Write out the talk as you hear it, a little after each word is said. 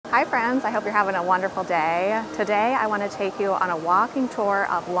Hi friends, I hope you're having a wonderful day. Today I want to take you on a walking tour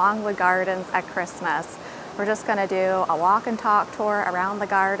of Longwood Gardens at Christmas. We're just going to do a walk and talk tour around the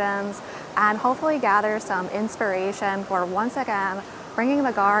gardens and hopefully gather some inspiration for once again bringing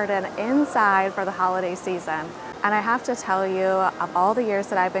the garden inside for the holiday season. And I have to tell you, of all the years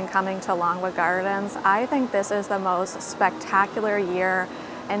that I've been coming to Longwood Gardens, I think this is the most spectacular year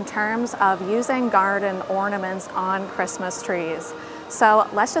in terms of using garden ornaments on Christmas trees. So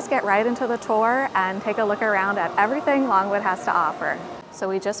let's just get right into the tour and take a look around at everything Longwood has to offer. So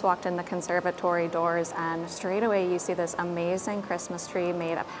we just walked in the conservatory doors and straight away you see this amazing Christmas tree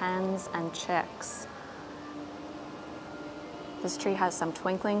made of hens and chicks. This tree has some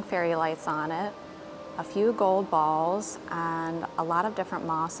twinkling fairy lights on it, a few gold balls, and a lot of different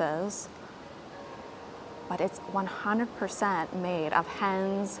mosses. But it's 100% made of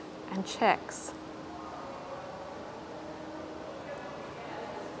hens and chicks.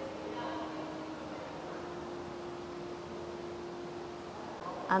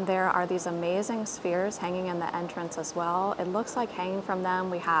 And there are these amazing spheres hanging in the entrance as well. It looks like hanging from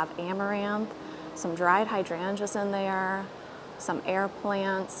them we have amaranth, some dried hydrangeas in there, some air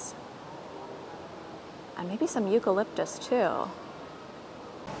plants, and maybe some eucalyptus too.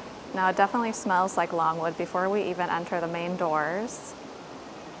 Now it definitely smells like Longwood before we even enter the main doors.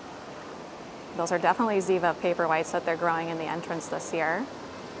 Those are definitely Ziva paperwhites that they're growing in the entrance this year.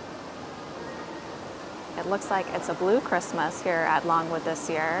 It looks like it's a blue Christmas here at Longwood this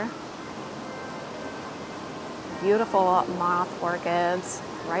year. Beautiful moth orchids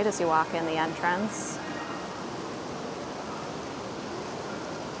right as you walk in the entrance.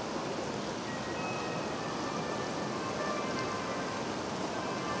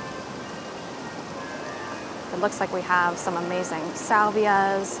 It looks like we have some amazing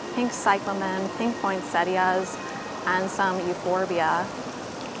salvias, pink cyclamen, pink poinsettias, and some euphorbia,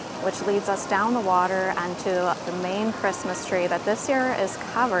 which leads us down the water and to the main Christmas tree that this year is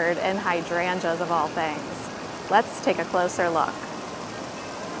covered in hydrangeas of all things. Let's take a closer look.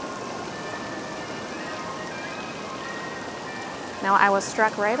 Now I was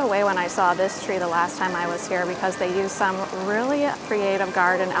struck right away when I saw this tree the last time I was here because they use some really creative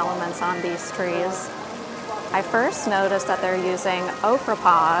garden elements on these trees. I first noticed that they're using okra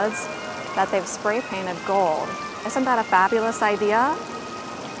pods that they've spray painted gold. Isn't that a fabulous idea?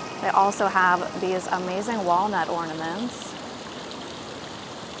 They also have these amazing walnut ornaments.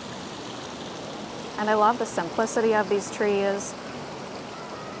 And I love the simplicity of these trees,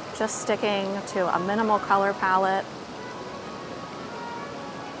 just sticking to a minimal color palette.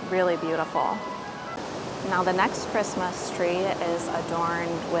 Really beautiful. Now the next Christmas tree is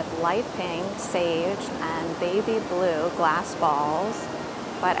adorned with light pink, sage, and baby blue glass balls,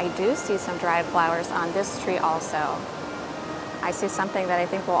 but I do see some dried flowers on this tree also. I see something that I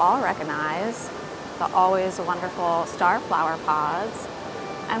think we'll all recognize, the always wonderful star flower pods.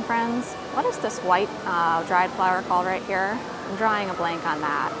 And friends, what is this white dried flower called right here? I'm drawing a blank on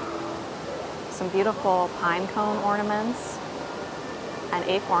that. Some beautiful pine cone ornaments and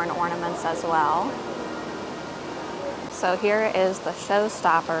acorn ornaments as well. So here is the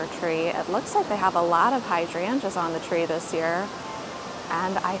showstopper tree. It looks like they have a lot of hydrangeas on the tree this year.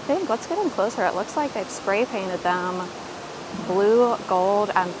 And I think, let's get in closer, it looks like they've spray painted them blue,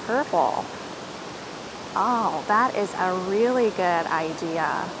 gold, and purple. Oh, that is a really good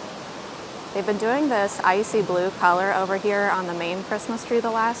idea. They've been doing this icy blue color over here on the main Christmas tree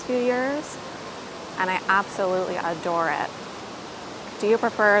the last few years, and I absolutely adore it. Do you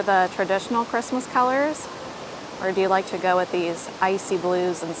prefer the traditional Christmas colors, or do you like to go with these icy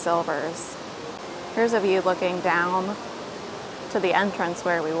blues and silvers? Here's a view looking down to the entrance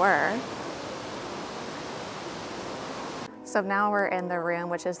where we were. So now we're in the room,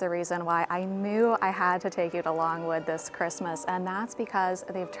 which is the reason why I knew I had to take you to Longwood this Christmas, and that's because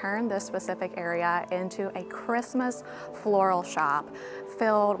they've turned this specific area into a Christmas floral shop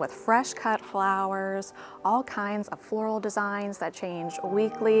filled with fresh cut flowers, all kinds of floral designs that change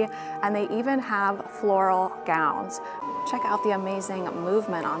weekly, and they even have floral gowns. Check out the amazing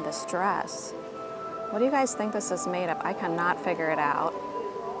movement on this dress. What do you guys think this is made of? I cannot figure it out.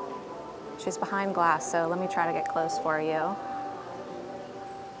 She's behind glass, so let me try to get close for you.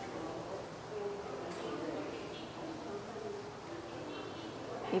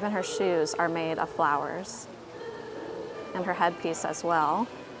 Even her shoes are made of flowers, and her headpiece as well.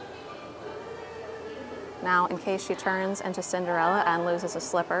 Now, in case she turns into Cinderella and loses a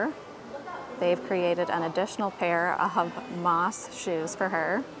slipper, they've created an additional pair of moss shoes for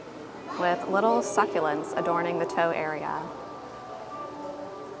her with little succulents adorning the toe area.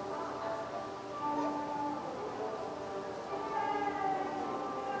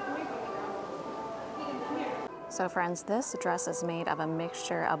 So friends, this dress is made of a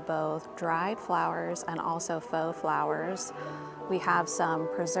mixture of both dried flowers and also faux flowers. We have some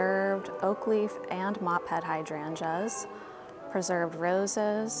preserved oak leaf and mop head hydrangeas, preserved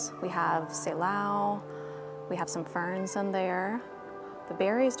roses, we have celau, we have some ferns in there. The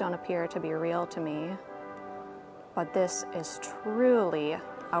berries don't appear to be real to me, but this is truly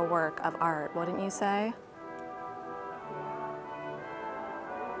a work of art, wouldn't you say?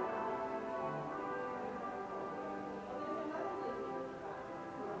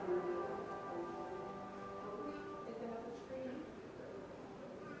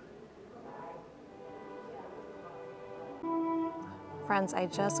 Friends, I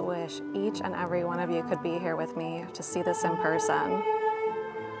just wish each and every one of you could be here with me to see this in person.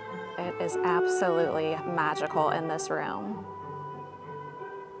 It is absolutely magical in this room.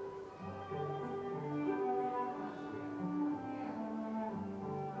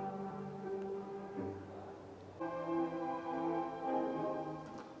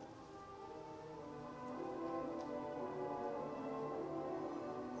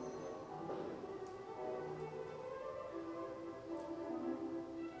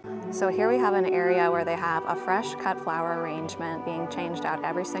 So here we have an area where they have a fresh cut flower arrangement being changed out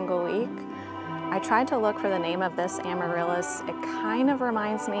every single week. I tried to look for the name of this amaryllis. It kind of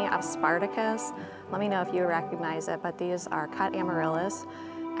reminds me of Spartacus. Let me know if you recognize it, but these are cut amaryllis.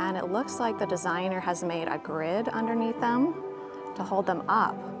 And it looks like the designer has made a grid underneath them to hold them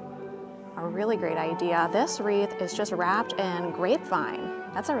up. A really great idea. This wreath is just wrapped in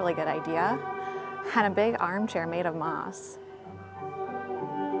grapevine. That's a really good idea. And a big armchair made of moss.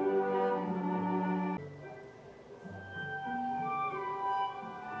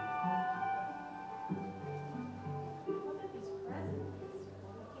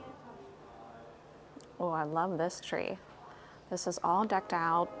 Oh, I love this tree. This is all decked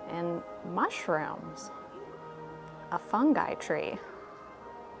out in mushrooms. A fungi tree.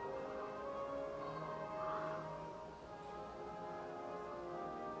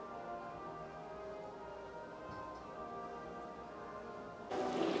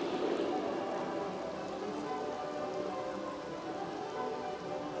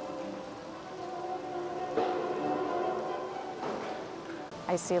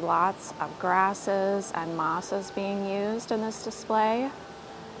 I see lots of grasses and mosses being used in this display.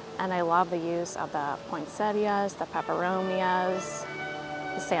 And I love the use of the poinsettias, the peperomias,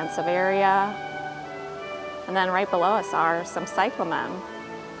 the sansevieria. And then right below us are some cyclamen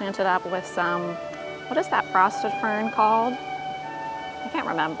planted up with some, what is that frosted fern called? I can't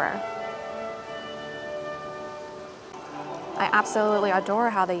remember. I absolutely adore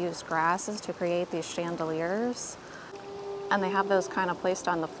how they use grasses to create these chandeliers. And they have those kind of placed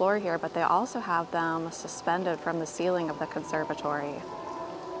on the floor here, but they also have them suspended from the ceiling of the conservatory.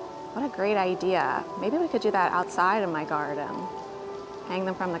 What a great idea. Maybe we could do that outside in my garden. Hang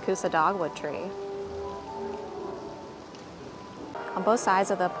them from the Kusa dogwood tree. On both sides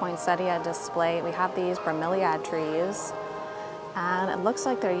of the poinsettia display, we have these bromeliad trees. And it looks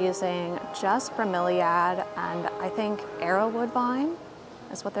like they're using just bromeliad and I think arrowwood vine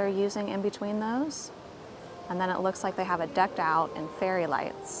is what they're using in between those. And then it looks like they have it decked out in fairy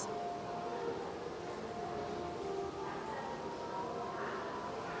lights.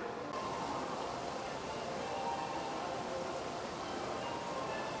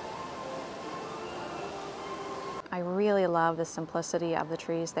 I really love the simplicity of the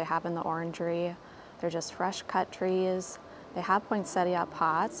trees they have in the orangery. They're just fresh cut trees. They have poinsettia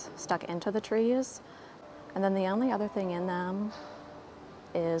pots stuck into the trees. And then the only other thing in them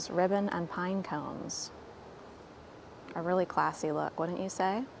is ribbon and pine cones. A really classy look, wouldn't you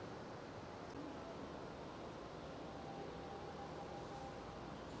say?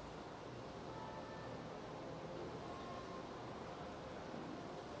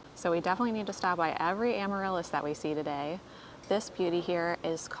 So we definitely need to stop by every amaryllis that we see today. This beauty here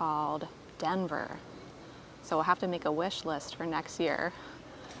is called Denver. So we'll have to make a wish list for next year.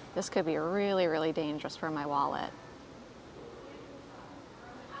 This could be really, really dangerous for my wallet.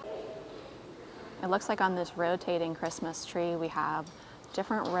 It looks like on this rotating Christmas tree we have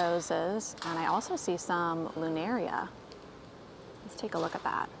different roses, and I also see some lunaria. Let's take a look at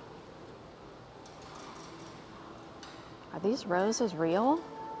that. Are these roses real?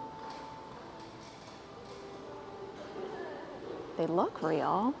 They look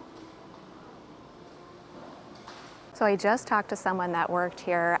real. So I just talked to someone that worked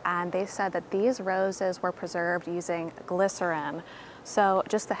here and they said that these roses were preserved using glycerin. So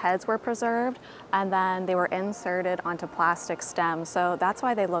just the heads were preserved and then they were inserted onto plastic stems. So that's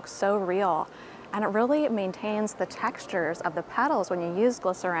why they look so real. and it really maintains the textures of the petals when you use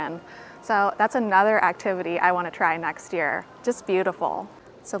glycerin. So that's another activity I want to try next year. Just beautiful.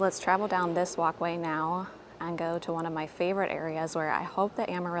 So let's travel down this walkway now and go to one of my favorite areas where I hope the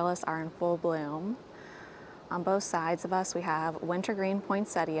amaryllis are in full bloom. On both sides of us we have wintergreen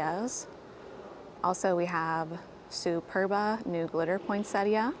poinsettias. Also we have Superba new glitter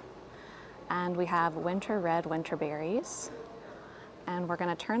poinsettia, and we have winter red winterberries. And we're going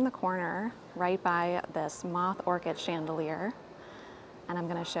to turn the corner right by this moth orchid chandelier, and I'm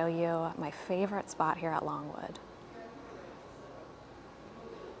going to show you my favorite spot here at Longwood.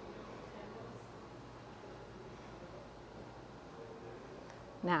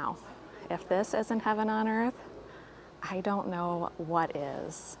 Now, if this isn't heaven on earth, I don't know what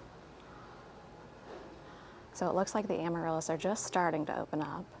is. So it looks like the amaryllis are just starting to open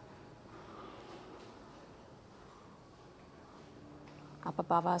up. Up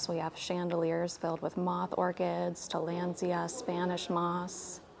above us we have chandeliers filled with moth orchids, tillandsia, Spanish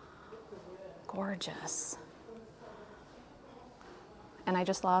moss. Gorgeous. And I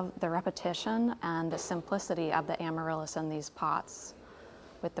just love the repetition and the simplicity of the amaryllis in these pots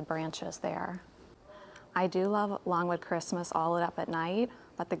with the branches there. I do love Longwood Christmas all lit up at night,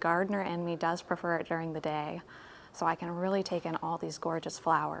 but the gardener in me does prefer it during the day, so I can really take in all these gorgeous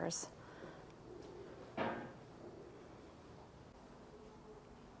flowers.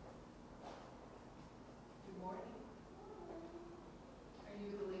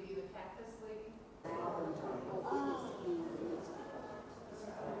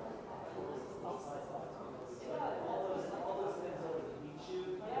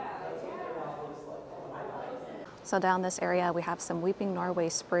 So down this area we have some weeping Norway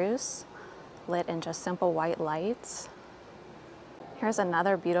spruce lit in just simple white lights. Here's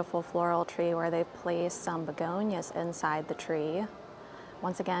another beautiful floral tree where they've placed some begonias inside the tree.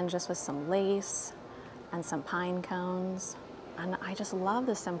 Once again, just with some lace and some pine cones. And I just love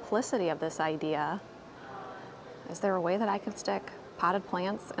the simplicity of this idea. Is there a way that I could stick potted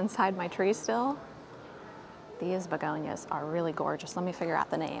plants inside my tree still? These begonias are really gorgeous. Let me figure out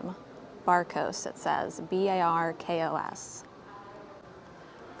the name. Barkos, it says, B-A-R-K-O-S.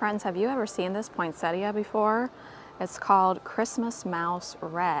 Friends, have you ever seen this poinsettia before? It's called Christmas Mouse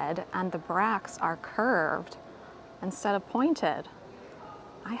Red, and the bracts are curved instead of pointed.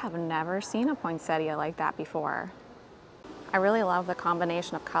 I have never seen a poinsettia like that before. I really love the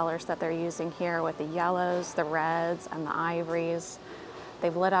combination of colors that they're using here with the yellows, the reds, and the ivories.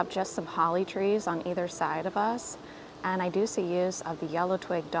 They've lit up just some holly trees on either side of us. And I do see use of the yellow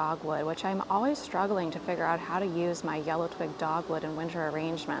twig dogwood, which I'm always struggling to figure out how to use my yellow twig dogwood in winter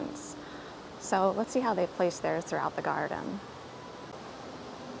arrangements. So let's see how they place theirs throughout the garden.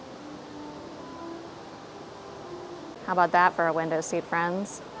 How about that for a window seat,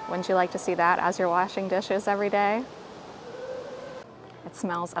 friends? Wouldn't you like to see that as you're washing dishes every day? It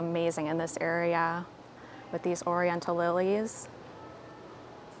smells amazing in this area with these oriental lilies.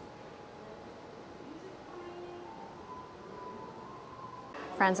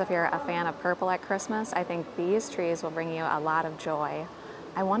 Friends, if you're a fan of purple at Christmas, I think these trees will bring you a lot of joy.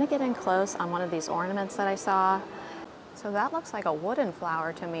 I want to get in close on one of these ornaments that I saw. So that looks like a wooden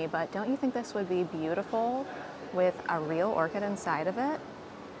flower to me, but don't you think this would be beautiful with a real orchid inside of it?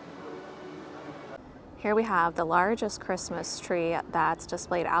 Here we have the largest Christmas tree that's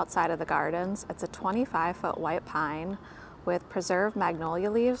displayed outside of the gardens. It's a 25-foot white pine with preserved magnolia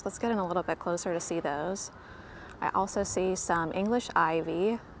leaves. Let's get in a little bit closer to see those. I also see some English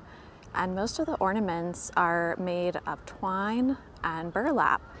ivy, and most of the ornaments are made of twine and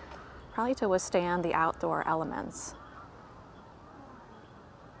burlap, probably to withstand the outdoor elements.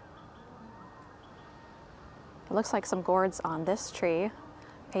 It looks like some gourds on this tree,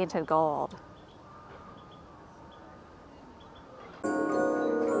 painted gold.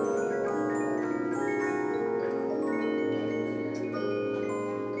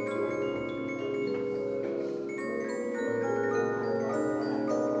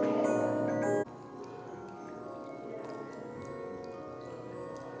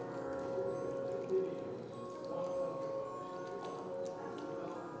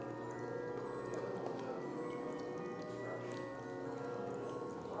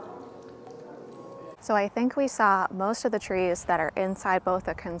 So I think we saw most of the trees that are inside both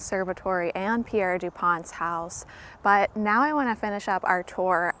the conservatory and Pierre Dupont's house, but now I want to finish up our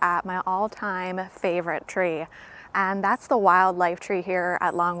tour at my all-time favorite tree, and that's the wildlife tree here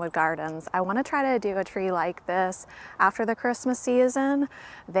at Longwood Gardens. I want to try to do a tree like this after the Christmas season.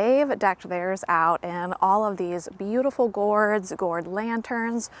 They've decked theirs out in all of these beautiful gourds, gourd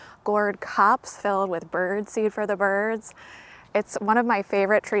lanterns, gourd cups filled with bird seed for the birds. It's one of my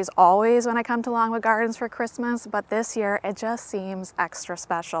favorite trees always when I come to Longwood Gardens for Christmas, but this year it just seems extra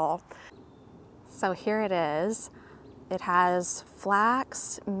special. So here it is. It has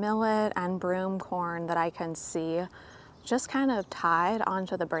flax, millet, and broom corn that I can see just kind of tied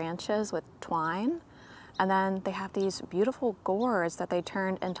onto the branches with twine. And then they have these beautiful gourds that they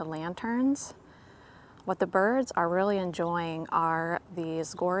turned into lanterns. What the birds are really enjoying are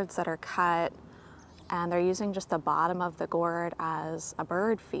these gourds that are cut, and they're using just the bottom of the gourd as a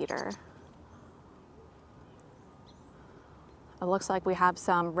bird feeder. It looks like we have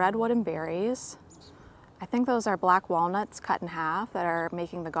some redwood and berries. I think those are black walnuts cut in half that are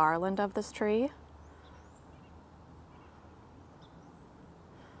making the garland of this tree.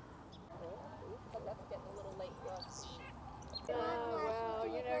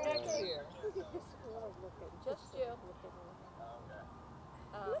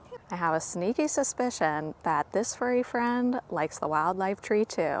 I have a sneaky suspicion that this furry friend likes the wildlife tree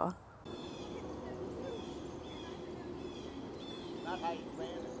too.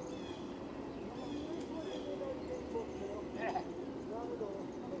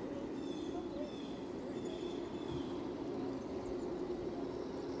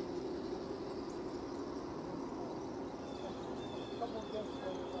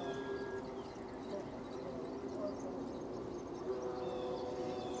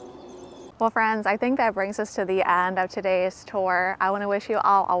 Well, friends, I think that brings us to the end of today's tour. I want to wish you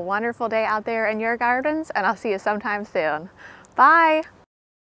all a wonderful day out there in your gardens, and I'll see you sometime soon. Bye!